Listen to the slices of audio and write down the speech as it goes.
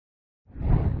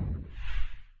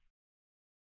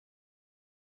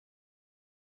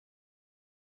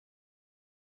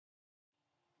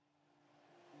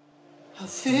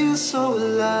feel so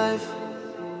alive.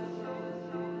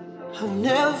 I've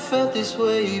never felt this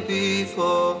way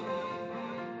before.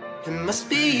 It must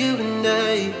be you and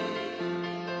I.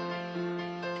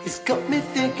 It's got me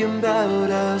thinking about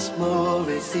us more.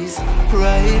 It's these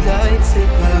bright lights that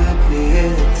put me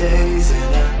in a daze,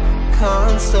 and I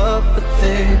can't stop but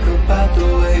think about the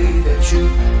way that you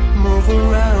move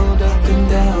around up and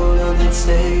down on that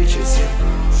stage. It's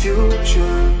your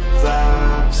future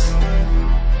vibes.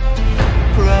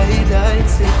 Bright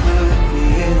lights that put me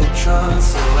in a trance,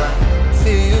 so I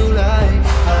feel like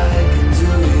I can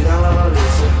do it all.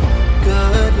 It's a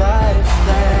good life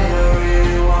that I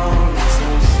really want. It's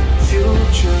those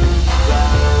future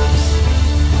vibes.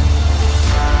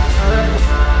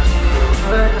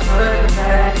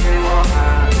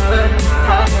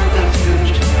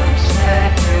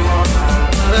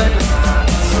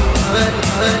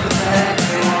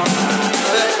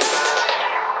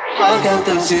 I got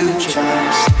those future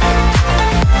vibes.